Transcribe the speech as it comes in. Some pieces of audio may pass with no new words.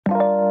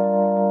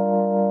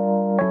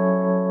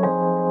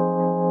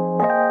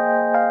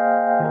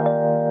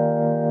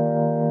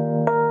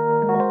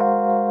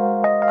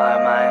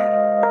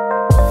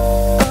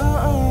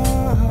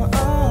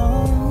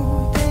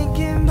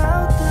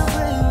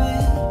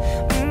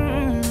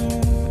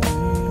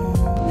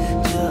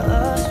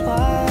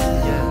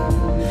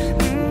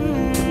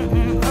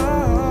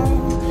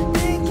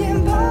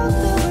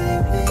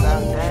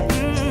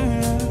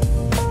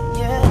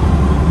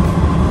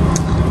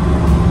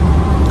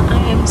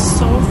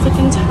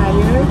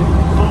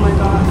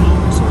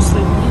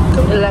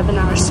7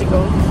 hours to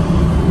go.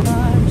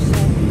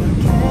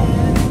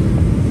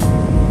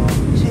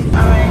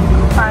 Alright,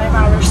 5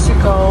 hours to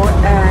go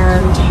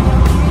and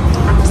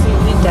I'm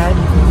completely dead.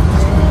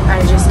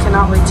 I just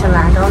cannot wait to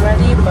land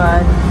already,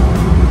 but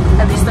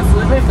at least the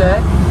food were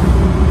good.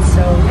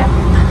 So yeah,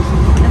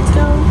 let's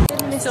go.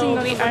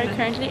 So we are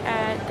currently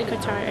at the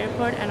Qatar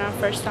airport and our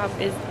first stop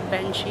is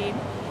Benchi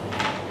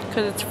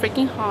because it's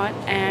freaking hot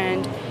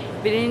and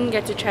we didn't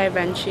get to try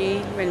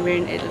Benchi when we were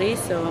in Italy,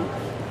 so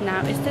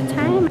now is the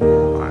time.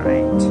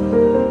 Alright.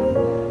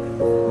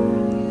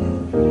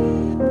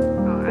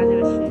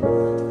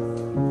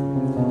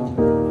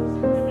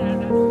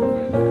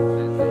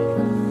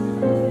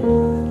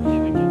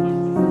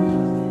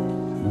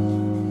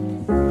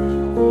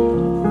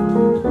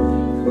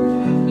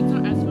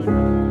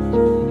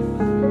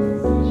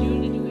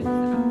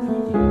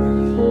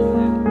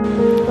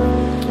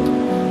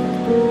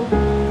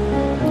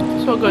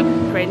 Good.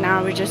 Right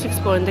now we're just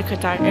exploring the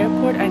Qatar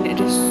airport and it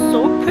is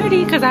so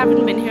pretty because I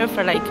haven't been here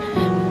for like,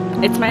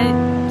 it's my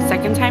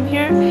second time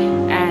here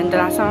and the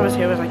last time I was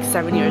here was like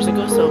 7 years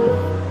ago, so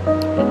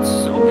it's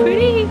so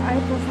pretty.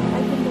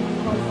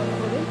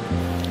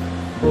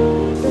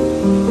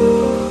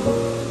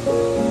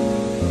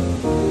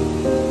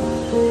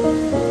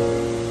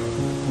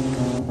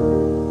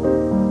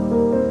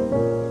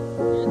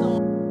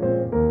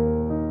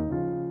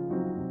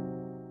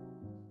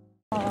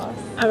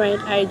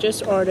 Alright, I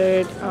just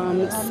ordered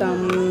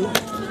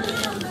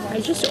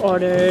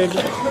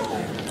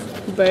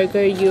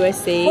Burger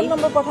USA and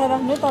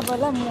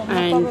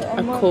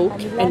a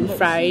Coke and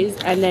fries,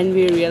 and then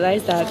we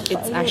realized that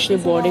it's actually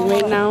boarding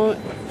right now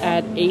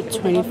at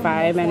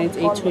 8:25 and it's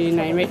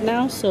 8:29 right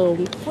now, so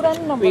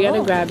we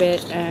gotta grab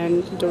it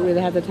and don't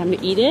really have the time to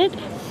eat it,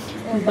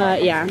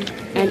 but yeah,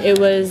 and it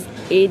was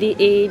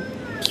 88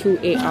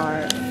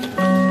 QAR.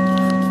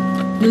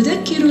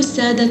 نذكر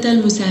السادة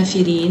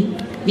المسافرين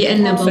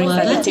بأن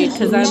بوابات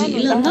الخروج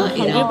إلى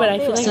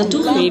الطائرة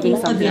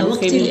ستغلق قبل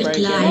وقت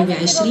الإقلاع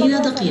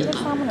ب20 دقيقة.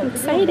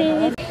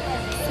 Excited!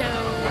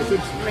 So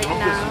right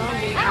now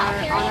we are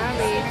on our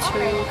way to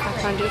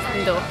Kathmandu from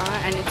Doha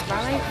and it's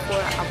about like 4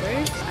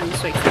 hours. I'm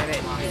so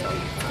excited.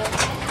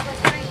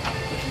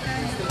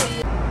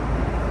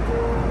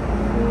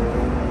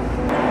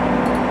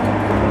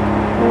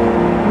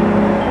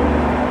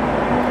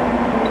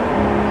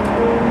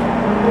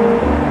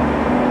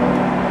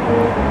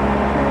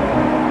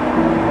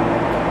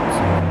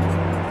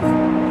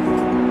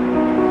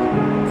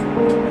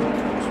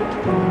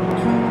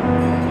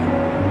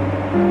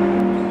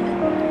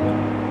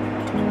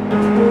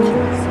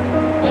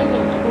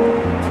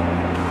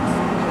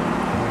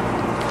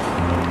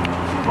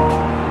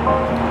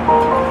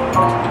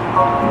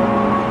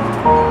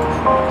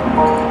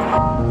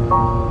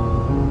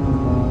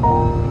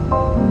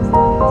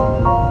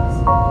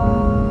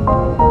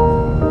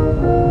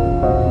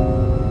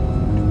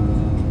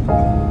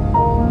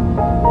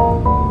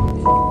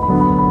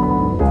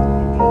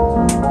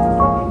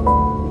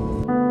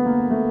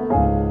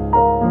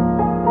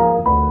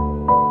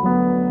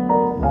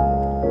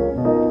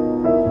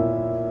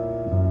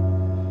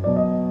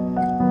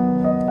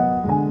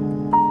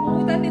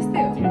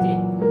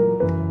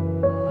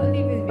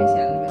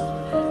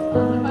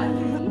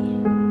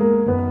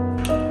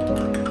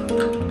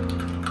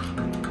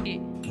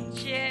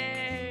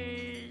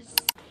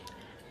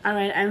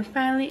 Alright, I'm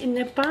finally in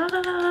Nepal.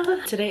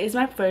 Today is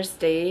my first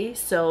day,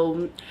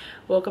 so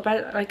woke up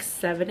at like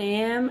 7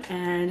 a.m.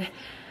 and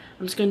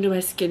I'm just gonna do my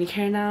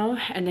skincare now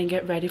and then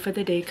get ready for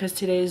the day because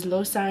today is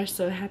Lhosar,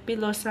 so happy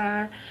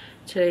Lhosar.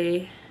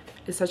 Today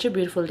is such a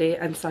beautiful day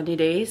and sunny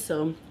day,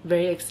 so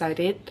very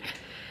excited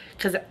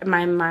because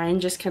my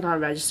mind just cannot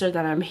register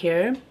that I'm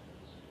here.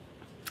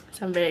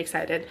 So I'm very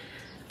excited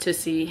to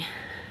see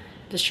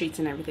the streets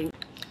and everything.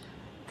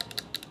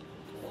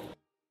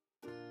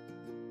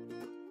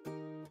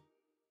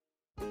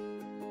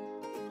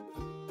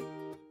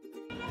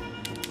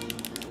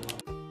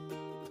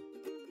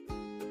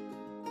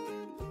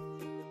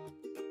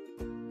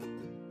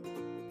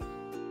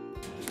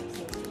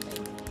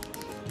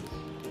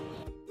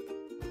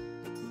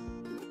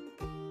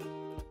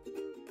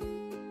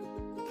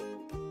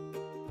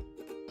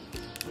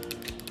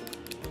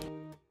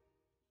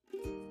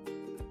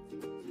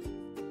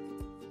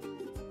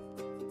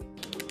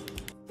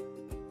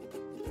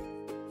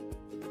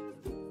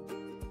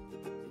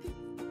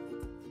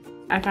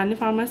 I finally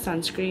found my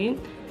sunscreen.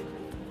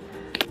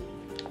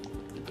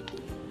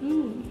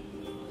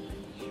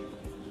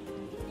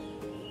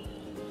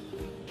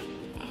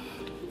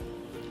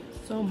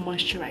 So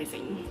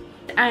moisturizing.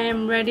 I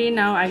am ready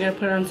now. I gotta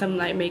put on some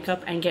light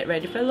makeup and get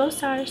ready for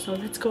Lhosar. So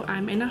let's go.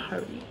 I'm in a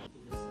hurry.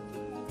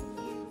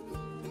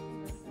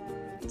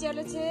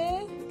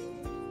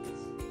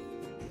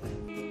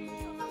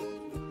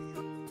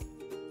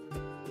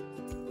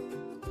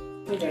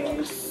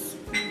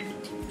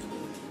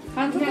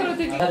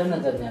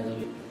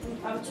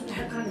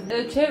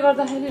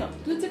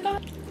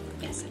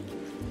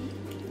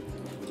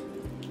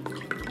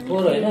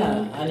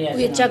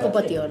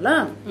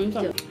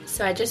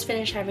 So I just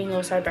finished having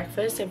Lhosar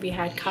breakfast, and we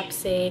had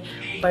kapse,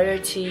 butter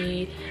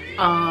tea,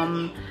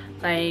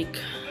 like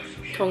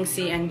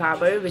tongsi and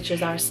babar, which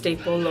is our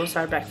staple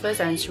Lhosar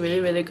breakfast, and it's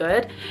really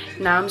good.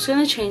 Now I'm just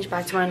gonna change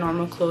back to my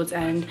normal clothes,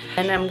 and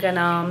then I'm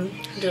gonna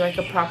do like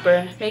a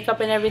proper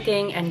makeup and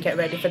everything and get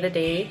ready for the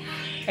day.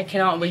 I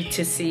cannot wait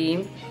to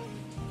see,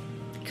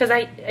 because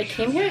I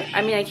came here,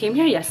 I came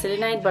here yesterday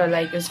night, but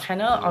like it was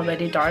kind of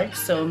already dark,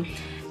 so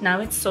now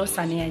it's so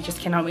sunny. I just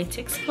cannot wait to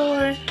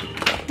explore.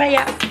 But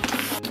yeah,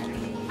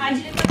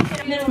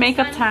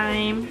 makeup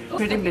time.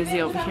 Pretty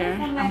busy over here.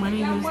 I'm gonna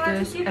use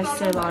this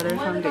Estee Lauder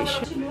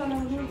foundation,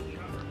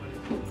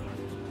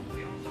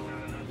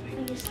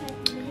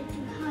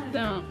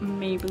 the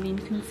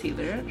Maybelline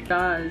concealer. It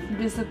does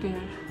disappear.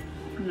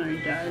 No,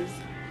 it does.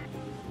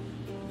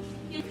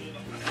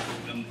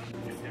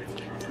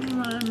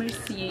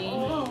 Merci.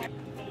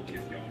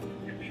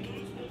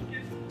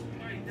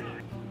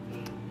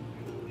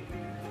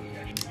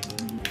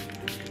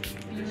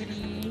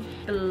 Beauty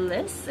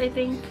Bliss, I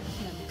think.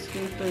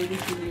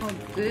 Oh,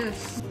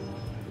 this.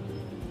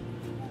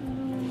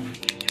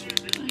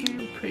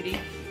 Pretty.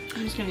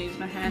 I'm just gonna use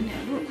my hand.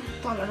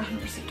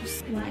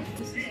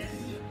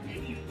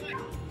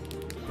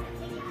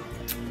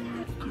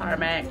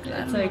 Carmack.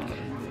 That's like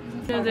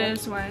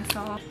this one I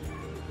saw.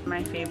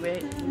 My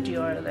favorite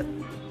Dior lip.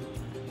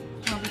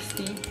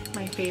 Obviously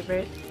my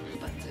favorite.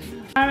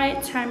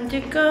 Alright, time to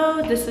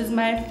go. This is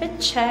my fit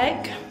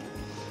check.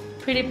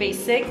 Pretty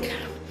basic.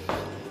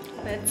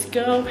 Let's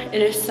go.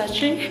 It is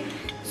such a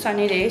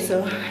sunny day,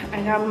 so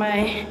I got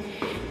my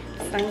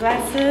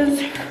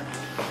sunglasses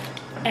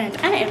and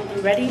I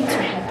am ready to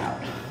head out.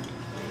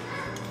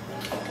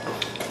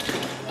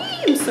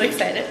 I'm so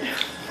excited.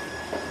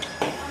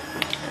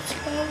 Let's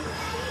go.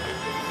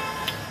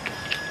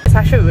 It's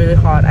actually really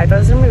hot. I thought it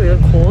was gonna be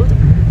really cold,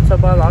 so I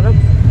bought a lot of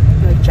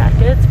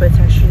jackets, but it's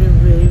actually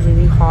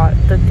really hot.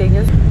 The thing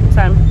is,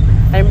 so I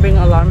didn't bring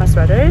a lot of my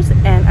sweaters,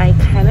 and I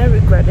kind of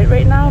regret it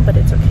right now, but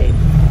it's okay.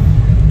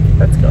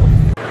 Let's go.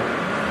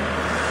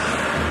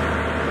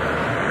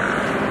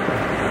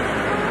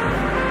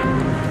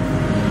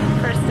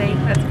 First day,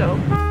 let's go.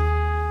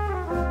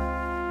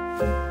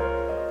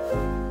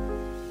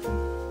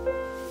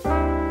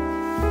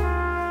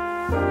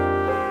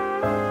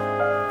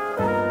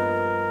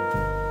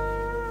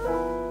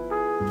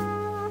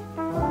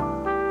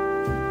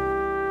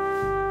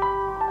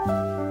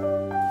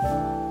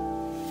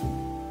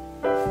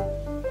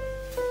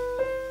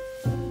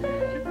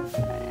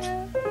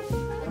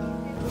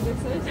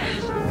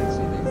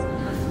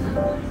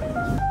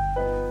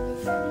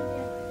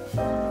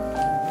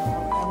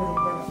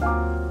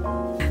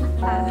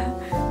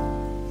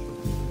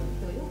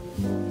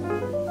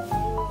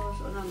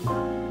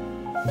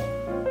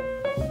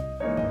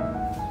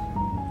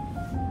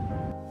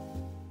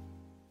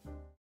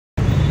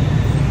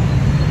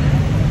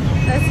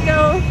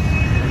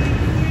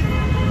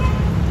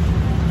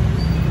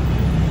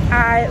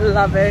 I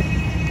love it.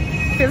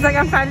 Feels like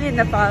I'm finally in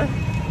Nepal.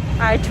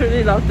 I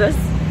truly love this.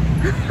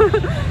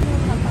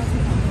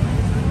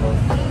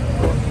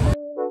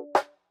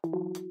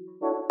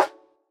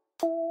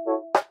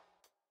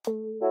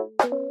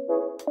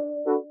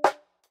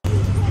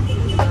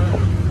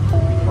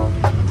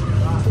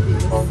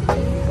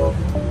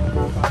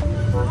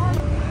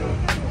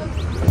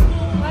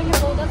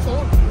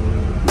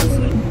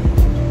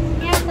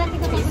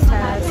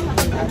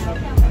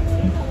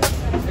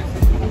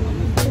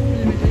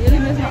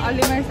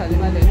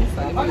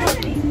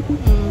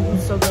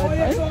 So good,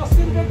 right?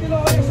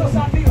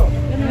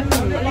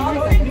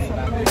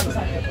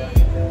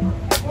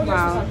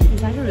 Wow,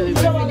 it's actually really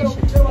good.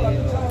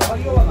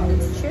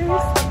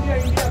 Cheers.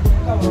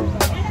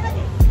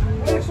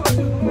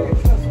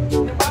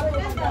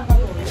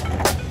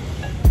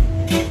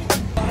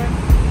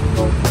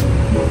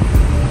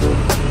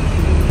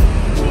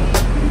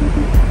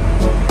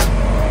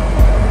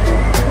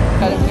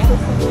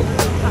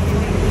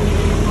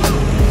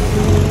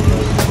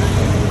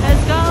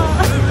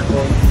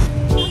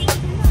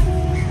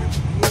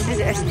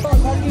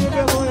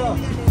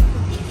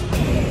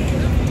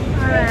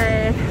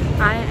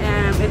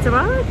 It's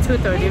about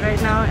 2:30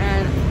 right now,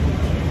 and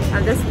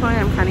at this point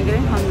I'm kind of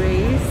getting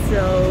hungry,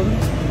 so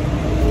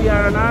we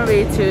are on our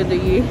way to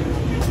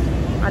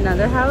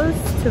another house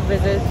to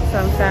visit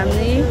some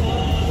family,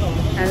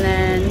 and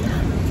then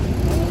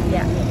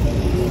yeah,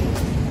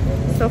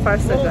 so far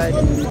so good.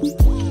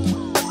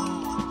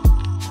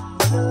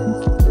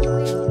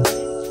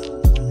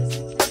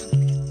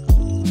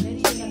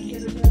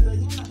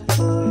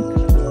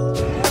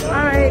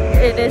 Alright,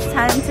 it is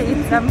time to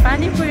eat some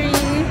pani puri.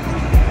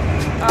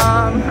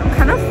 I'm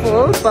kind of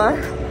full but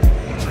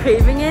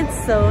craving it,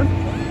 so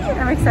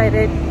I'm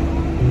excited.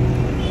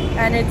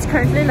 And it's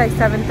currently like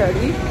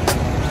 7:30,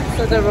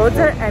 so the roads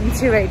are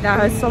empty right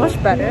now. It's so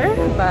much better,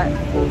 but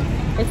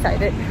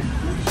excited.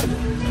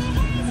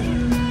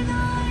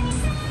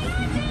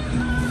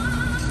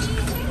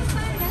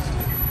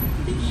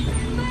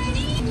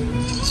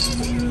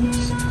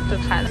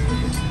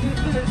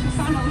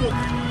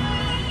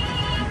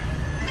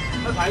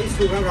 Oh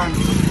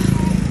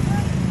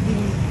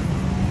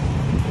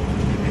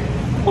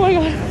my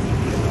god,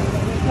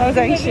 I was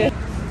anxious.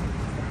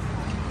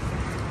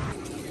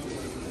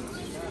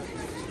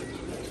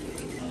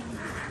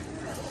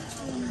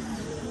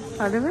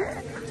 Out of it?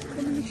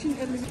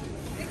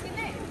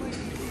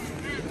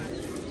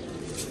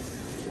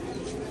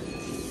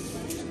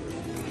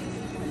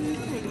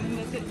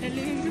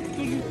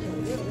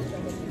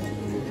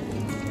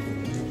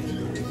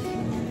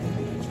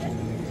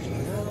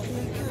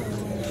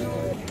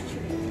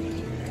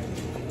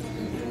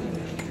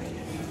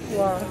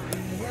 Wow,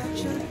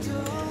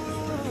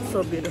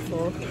 so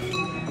beautiful.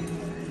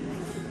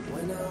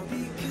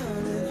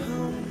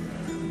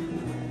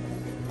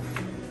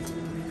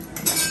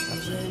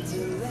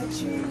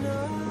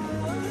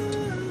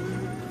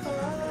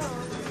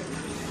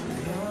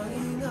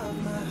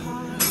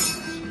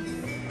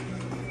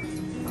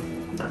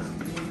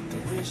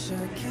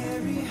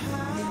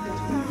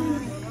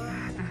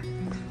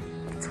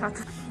 It's hot.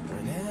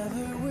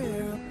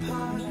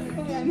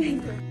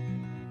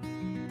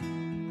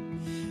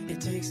 It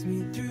takes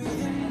me through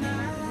the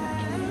night.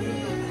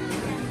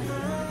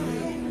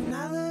 I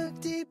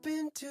look deep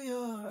into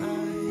your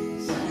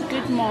eyes.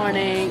 Good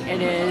morning.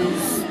 It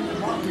is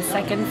the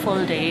second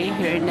full day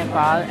here in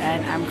Nepal,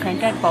 and I'm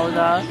currently at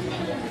Boudha.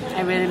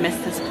 I really miss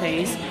this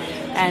place,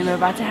 and we're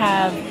about to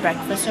have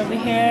breakfast over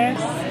here.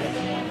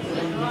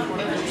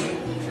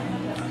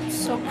 It's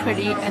so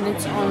pretty, and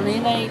it's only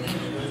like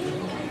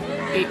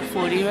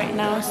 8:40 right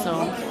now,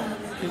 so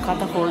we've got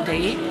the whole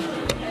day.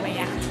 But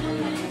yeah,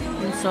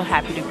 I'm so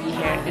happy to be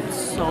here. It's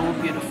so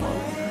beautiful.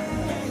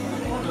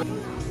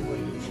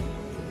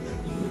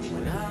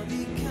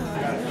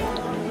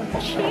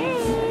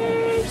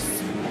 Cheers!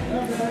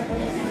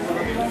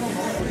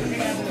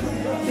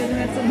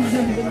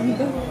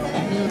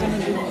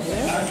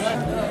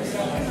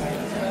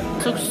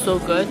 It looks so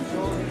good.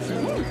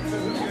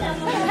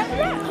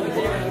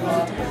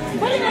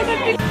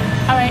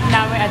 Alright,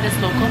 now we're at this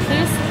local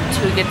place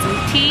to get some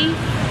tea.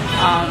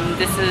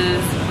 This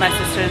is my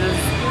sister's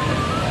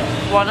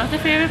one of the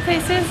favorite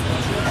places.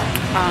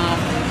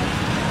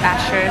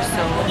 Asher,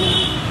 so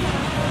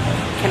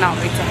cannot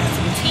wait to have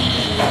some tea.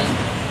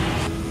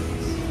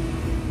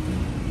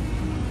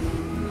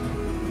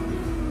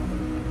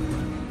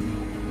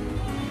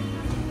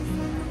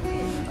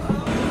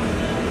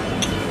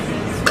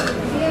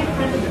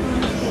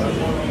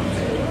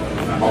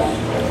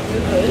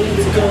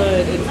 It's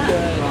good, it's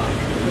good.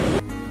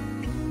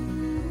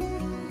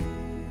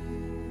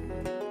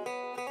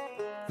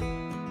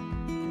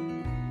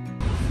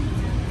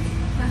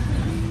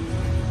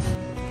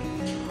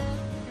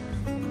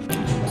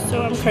 So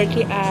I'm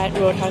currently at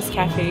Roadhouse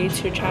Cafe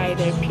to try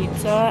their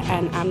pizza,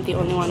 and I'm the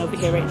only one over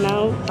here right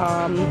now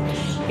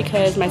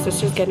because my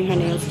sister's getting her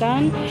nails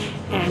done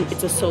and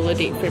it's a solo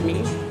date for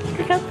me.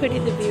 Look how pretty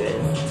the view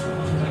is.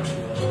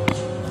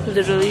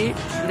 Literally,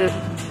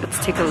 let's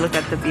take a look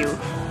at the view.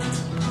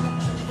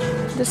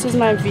 This is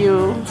my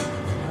view,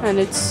 and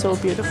it's so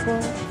beautiful.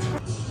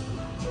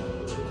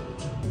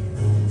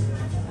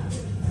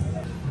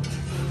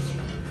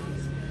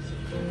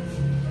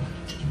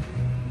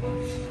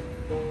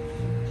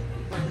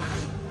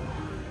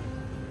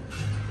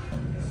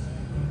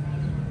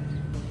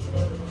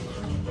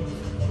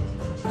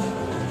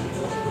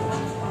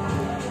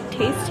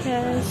 Taste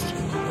test.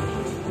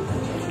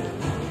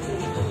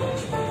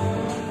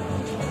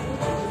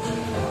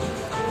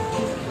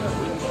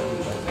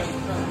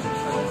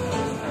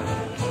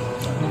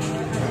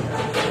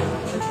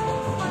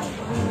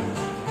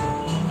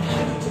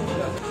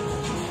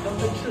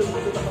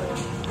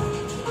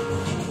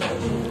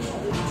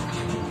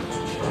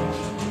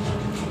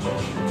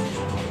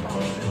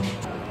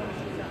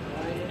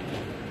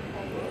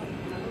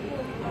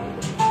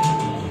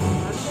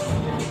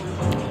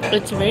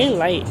 It's very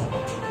light.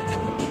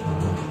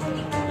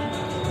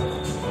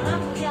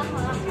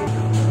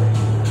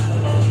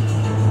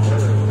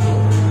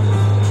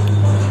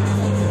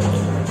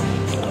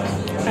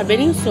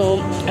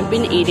 I've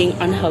been eating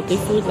unhealthy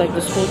food like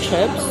this whole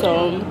trip,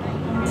 so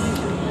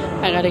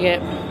I gotta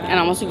get, and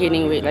I'm also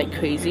gaining weight like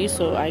crazy,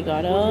 so I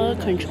gotta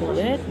control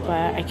it,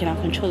 but I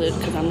cannot control it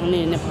because I'm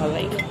only in Nepal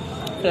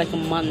for like a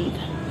month.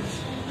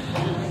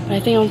 But I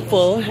think I'm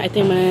full. I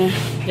think I'm gonna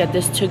get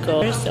this to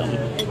go, so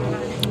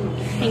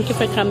thank you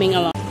for coming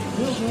along.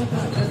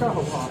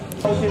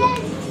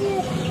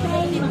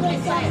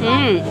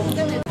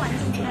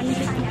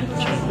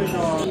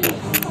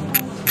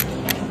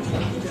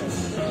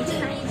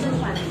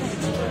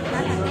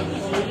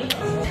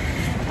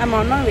 I'm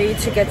on my way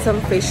to get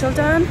some facial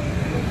done,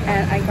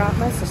 and I got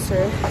my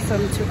sister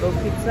some to-go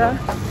pizza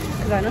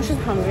because I know she's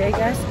hungry, I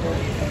guess.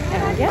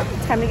 And yeah,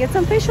 time to get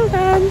some facial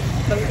done.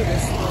 Look at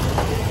this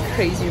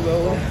crazy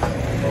road,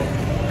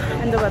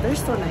 and the weather's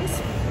so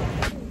nice.